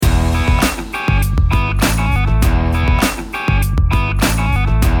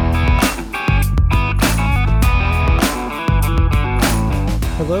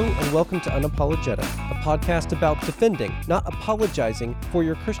and welcome to Unapologetic, a podcast about defending, not apologizing for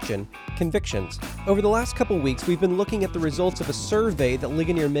your Christian convictions. Over the last couple weeks, we've been looking at the results of a survey that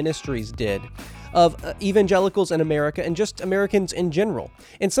Ligonier Ministries did of evangelicals in America and just Americans in general,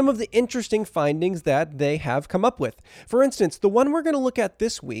 and some of the interesting findings that they have come up with. For instance, the one we're going to look at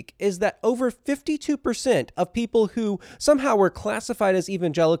this week is that over 52% of people who somehow were classified as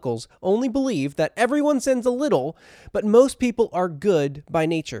evangelicals only believe that everyone sins a little, but most people are good by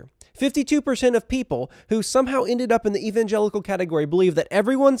nature. 52% of people who somehow ended up in the evangelical category believe that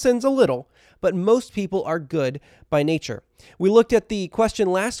everyone sins a little, but most people are good by nature. We looked at the question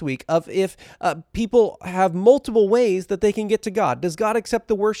last week of if people have multiple ways that they can get to God. Does God accept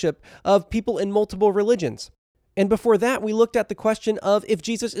the worship of people in multiple religions? And before that, we looked at the question of if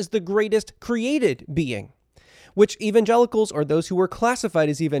Jesus is the greatest created being, which evangelicals, or those who were classified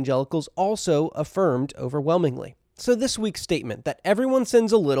as evangelicals, also affirmed overwhelmingly. So this week's statement that everyone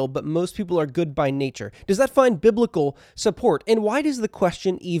sins a little, but most people are good by nature, does that find biblical support? And why does the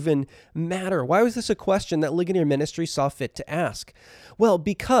question even matter? Why was this a question that Ligonier Ministry saw fit to ask? Well,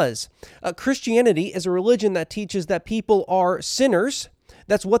 because Christianity is a religion that teaches that people are sinners.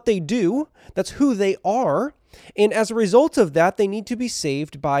 That's what they do. That's who they are. And as a result of that, they need to be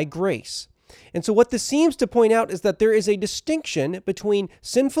saved by grace. And so what this seems to point out is that there is a distinction between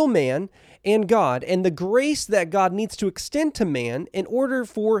sinful man and God, and the grace that God needs to extend to man in order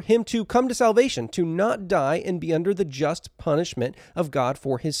for him to come to salvation, to not die and be under the just punishment of God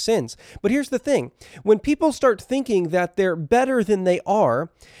for his sins. But here's the thing. When people start thinking that they're better than they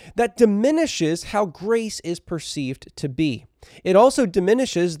are, that diminishes how grace is perceived to be. It also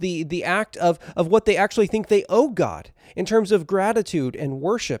diminishes the act of what they actually think they owe God in terms of gratitude and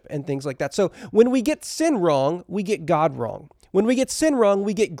worship and things like that. So when we get sin wrong, we get God wrong. When we get sin wrong,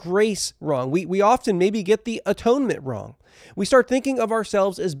 we get grace wrong. We often maybe get the atonement wrong. We start thinking of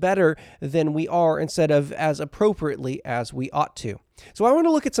ourselves as better than we are instead of as appropriately as we ought to. So I want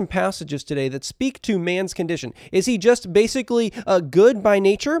to look at some passages today that speak to man's condition. Is he just basically good by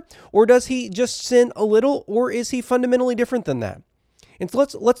nature, or does he just sin a little, or is he fundamentally different than that? And so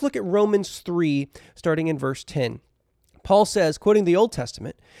let's look at Romans 3, starting in verse 10. Paul says, quoting the Old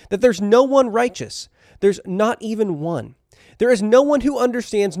Testament, that there's no one righteous. There's not even one. There is no one who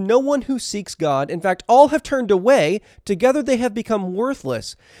understands, no one who seeks God. In fact, all have turned away. Together they have become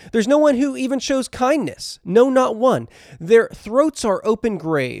worthless. There's no one who even shows kindness. No, not one. Their throats are open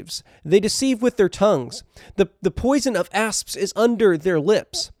graves. They deceive with their tongues. The poison of asps is under their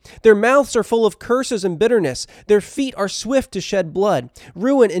lips. Their mouths are full of curses and bitterness. Their feet are swift to shed blood.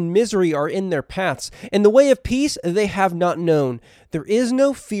 Ruin and misery are in their paths. And the way of peace they have not known. There is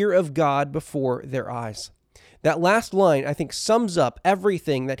no fear of God before their eyes. That last line, I think, sums up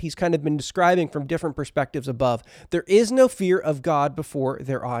everything that he's kind of been describing from different perspectives above. There is no fear of God before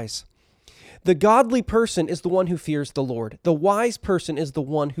their eyes. The godly person is the one who fears the Lord. The wise person is the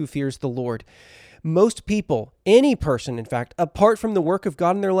one who fears the Lord. Most people, any person, in fact, apart from the work of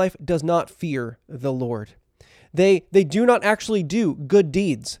God in their life, does not fear the Lord. They do not actually do good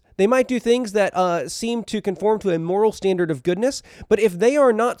deeds. They might do things that seem to conform to a moral standard of goodness, but if they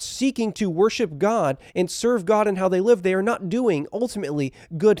are not seeking to worship God and serve God in how they live, they are not doing, ultimately,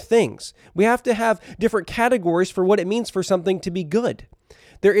 good things. We have to have different categories for what it means for something to be good.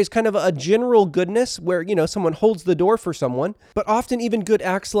 There is kind of a general goodness where, someone holds the door for someone, but often even good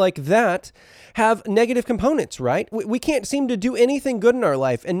acts like that have negative components, right? We can't seem to do anything good in our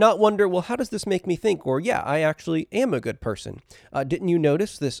life and not wonder, well, how does this make me think? Or, yeah, I actually am a good person. Didn't you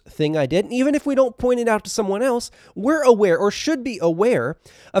notice this thing I did? And even if we don't point it out to someone else, we're aware or should be aware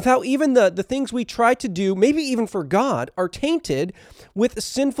of how even the things we try to do, maybe even for God, are tainted with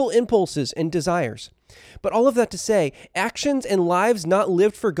sinful impulses and desires. But all of that to say, actions and lives not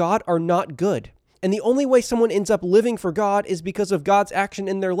lived for God are not good. And the only way someone ends up living for God is because of God's action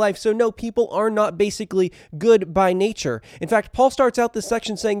in their life. So no, people are not basically good by nature. In fact, Paul starts out this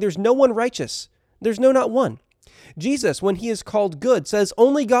section saying there's no one righteous. There's no, not one. Jesus, when he is called good, says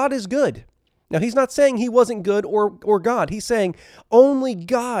only God is good. Now, he's not saying he wasn't good or God. He's saying only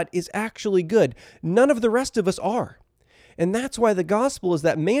God is actually good. None of the rest of us are. And that's why the gospel is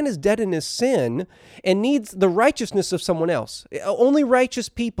that man is dead in his sin and needs the righteousness of someone else. Only righteous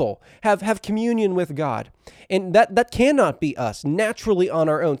people have communion with God. And that cannot be us naturally on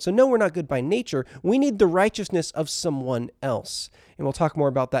our own. So no, we're not good by nature. We need the righteousness of someone else. And we'll talk more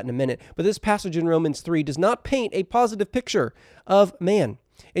about that in a minute. But this passage in Romans 3 does not paint a positive picture of man.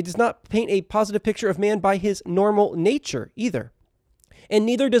 It does not paint a positive picture of man by his normal nature either. And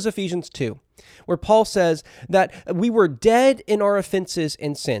neither does Ephesians 2, where Paul says that we were dead in our offenses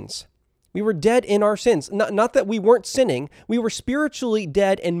and sins. We were dead in our sins. Not that we weren't sinning. We were spiritually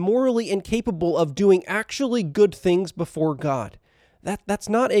dead and morally incapable of doing actually good things before God. That's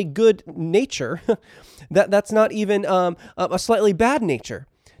not a good nature. That's not even a slightly bad nature.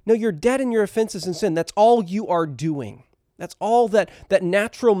 No, you're dead in your offenses and sin. That's all you are doing. That's all that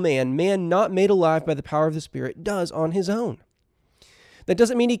natural man not made alive by the power of the Spirit, does on his own. That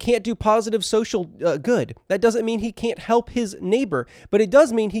doesn't mean he can't do positive social good. That doesn't mean he can't help his neighbor, but it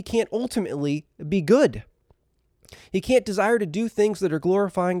does mean he can't ultimately be good. He can't desire to do things that are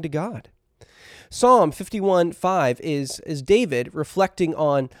glorifying to God. Psalm 51:5 is David reflecting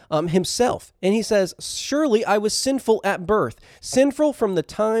on himself. And he says, "Surely I was sinful at birth, sinful from the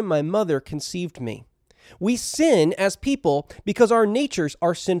time my mother conceived me." We sin as people because our natures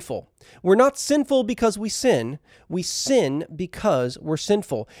are sinful. We're not sinful because we sin because we're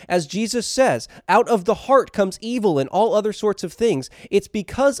sinful. As Jesus says, out of the heart comes evil and all other sorts of things. It's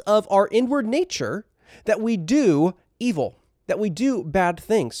because of our inward nature that we do evil, that we do bad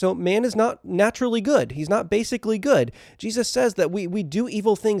things. So man is not naturally good. He's not basically good. Jesus says that we do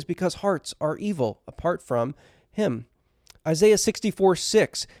evil things because hearts are evil apart from him. Isaiah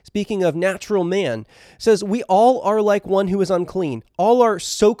 64:6, speaking of natural man, says, "We all are like one who is unclean. All our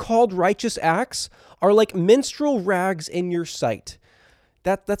so-called righteous acts are like minstrel rags in your sight."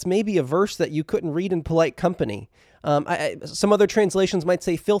 That's maybe a verse that you couldn't read in polite company. Some other translations might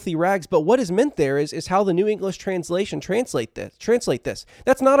say filthy rags, but what is meant there is how the New English Translation translate this.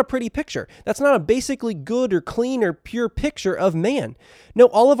 That's not a pretty picture. That's not a basically good or clean or pure picture of man. No,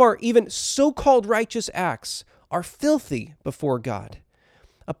 all of our even so-called righteous acts are filthy before God,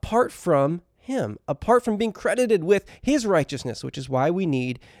 apart from him, apart from being credited with his righteousness, which is why we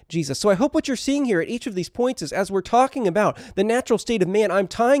need Jesus. So I hope what you're seeing here at each of these points is, as we're talking about the natural state of man, I'm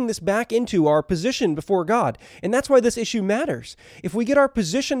tying this back into our position before God. And that's why this issue matters. If we get our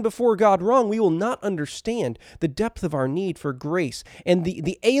position before God wrong, we will not understand the depth of our need for grace and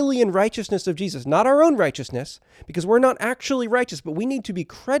the alien righteousness of Jesus, not our own righteousness, because we're not actually righteous, but we need to be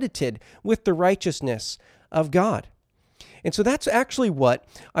credited with the righteousness of God. And so that's actually what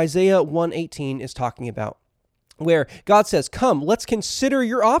Isaiah 1:18 is talking about, where God says, "Come, let's consider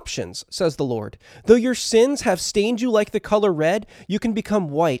your options, says the Lord. Though your sins have stained you like the color red, you can become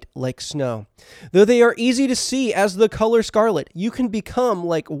white like snow. Though they are easy to see as the color scarlet, you can become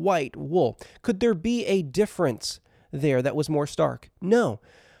like white wool." Could there be a difference there that was more stark? No.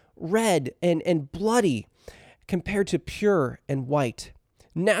 Red and bloody compared to pure and white.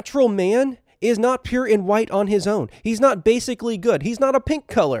 Natural man is not pure and white on his own. He's not basically good. He's not a pink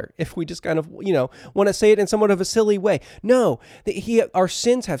color, if we just kind of, want to say it in somewhat of a silly way. No, our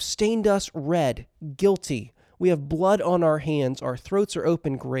sins have stained us red, guilty. We have blood on our hands. Our throats are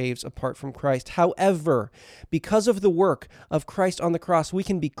open graves apart from Christ. However, because of the work of Christ on the cross, we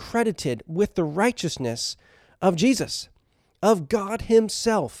can be credited with the righteousness of Jesus, of God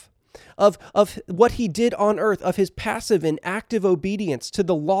himself, of what he did on earth, of his passive and active obedience to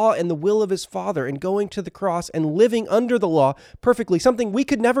the law and the will of his Father, and going to the cross and living under the law perfectly, something we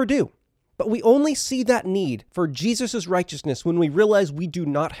could never do. But we only see that need for Jesus' righteousness when we realize we do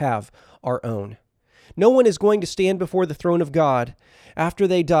not have our own. No one is going to stand before the throne of God after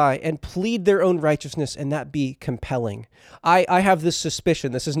they die and plead their own righteousness and that be compelling. I have this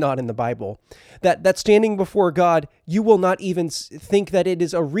suspicion, this is not in the Bible, that standing before God, you will not even think that it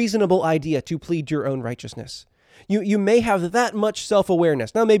is a reasonable idea to plead your own righteousness. You may have that much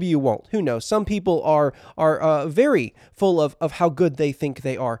self-awareness. Now, maybe you won't. Who knows? Some people are very full of how good they think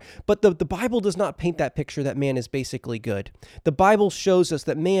they are. But the Bible does not paint that picture that man is basically good. The Bible shows us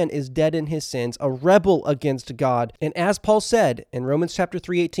that man is dead in his sins, a rebel against God. And as Paul said in Romans chapter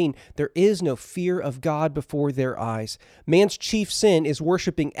 3:18, there is no fear of God before their eyes. Man's chief sin is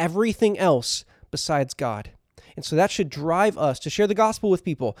worshiping everything else besides God. And so that should drive us to share the gospel with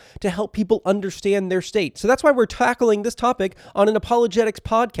people, to help people understand their state. So that's why we're tackling this topic on an apologetics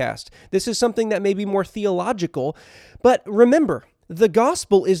podcast. This is something that may be more theological, but remember, the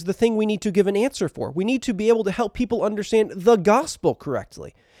gospel is the thing we need to give an answer for. We need to be able to help people understand the gospel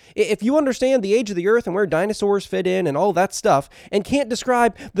correctly. If you understand the age of the earth and where dinosaurs fit in and all that stuff, and can't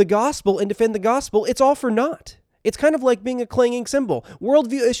describe the gospel and defend the gospel, it's all for naught. It's kind of like being a clanging cymbal.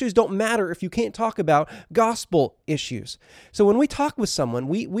 Worldview issues don't matter if you can't talk about gospel issues. So when we talk with someone,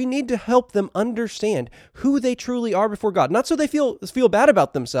 we need to help them understand who they truly are before God. Not so they feel bad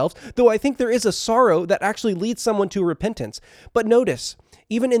about themselves, though I think there is a sorrow that actually leads someone to repentance. But notice,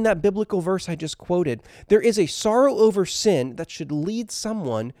 even in that biblical verse I just quoted, there is a sorrow over sin that should lead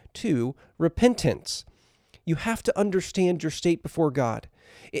someone to repentance. You have to understand your state before God.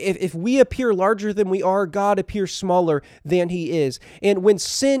 If we appear larger than we are, God appears smaller than he is. And when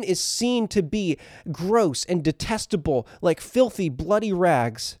sin is seen to be gross and detestable, like filthy, bloody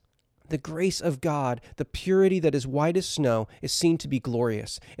rags, the grace of God, the purity that is white as snow, is seen to be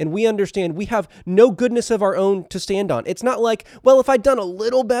glorious. And we understand we have no goodness of our own to stand on. It's not like, well, if I'd done a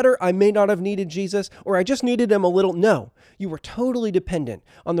little better, I may not have needed Jesus, or I just needed him a little. No, you were totally dependent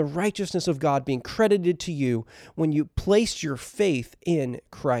on the righteousness of God being credited to you when you placed your faith in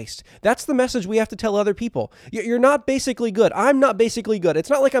Christ. That's the message we have to tell other people. You're not basically good. I'm not basically good. It's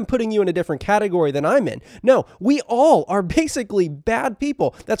not like I'm putting you in a different category than I'm in. No, we all are basically bad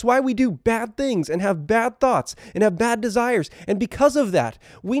people. That's why we do bad things and have bad thoughts and have bad desires. And because of that,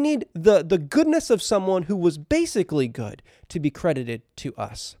 we need the goodness of someone who was basically good to be credited to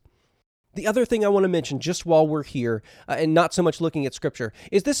us. The other thing I want to mention just while we're here, and not so much looking at scripture,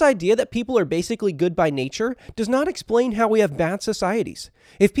 is this idea that people are basically good by nature does not explain how we have bad societies.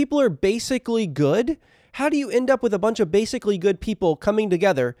 If people are basically good, how do you end up with a bunch of basically good people coming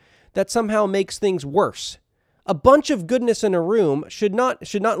together that somehow makes things worse? A bunch of goodness in a room should not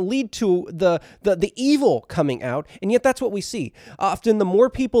lead to the evil coming out, and yet that's what we see. Often the more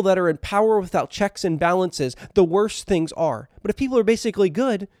people that are in power without checks and balances, the worse things are. But if people are basically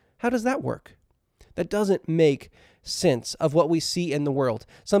good, how does that work? That doesn't make sense of what we see in the world.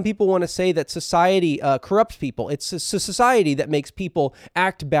 Some people want to say that society corrupts people. It's society that makes people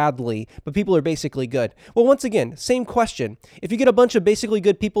act badly, but people are basically good. Well, once again, same question. If you get a bunch of basically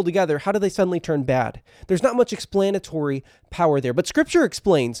good people together, how do they suddenly turn bad? There's not much explanatory power there, but Scripture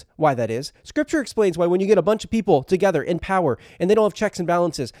explains why that is. Scripture explains why when you get a bunch of people together in power and they don't have checks and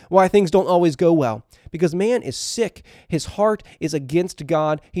balances, why things don't always go well. Because man is sick. His heart is against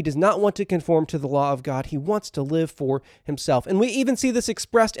God. He does not want to conform to the law of God. He wants to live for himself. And we even see this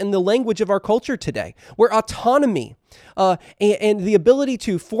expressed in the language of our culture today, where autonomy and the ability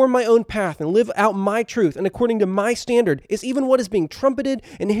to form my own path and live out my truth and according to my standard is even what is being trumpeted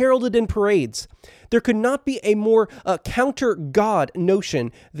and heralded in parades. There could not be a more counter-God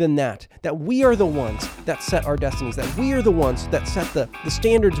notion than that we are the ones that set our destinies, that we are the ones that set the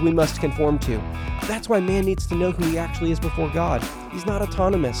standards we must conform to. That's why man needs to know who he actually is before God. He's not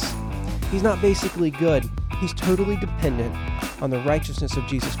autonomous. He's not basically good. He's totally dependent on the righteousness of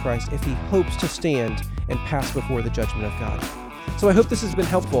Jesus Christ if he hopes to stand and pass before the judgment of God. So I hope this has been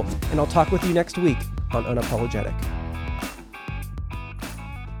helpful, and I'll talk with you next week on Unapologetic.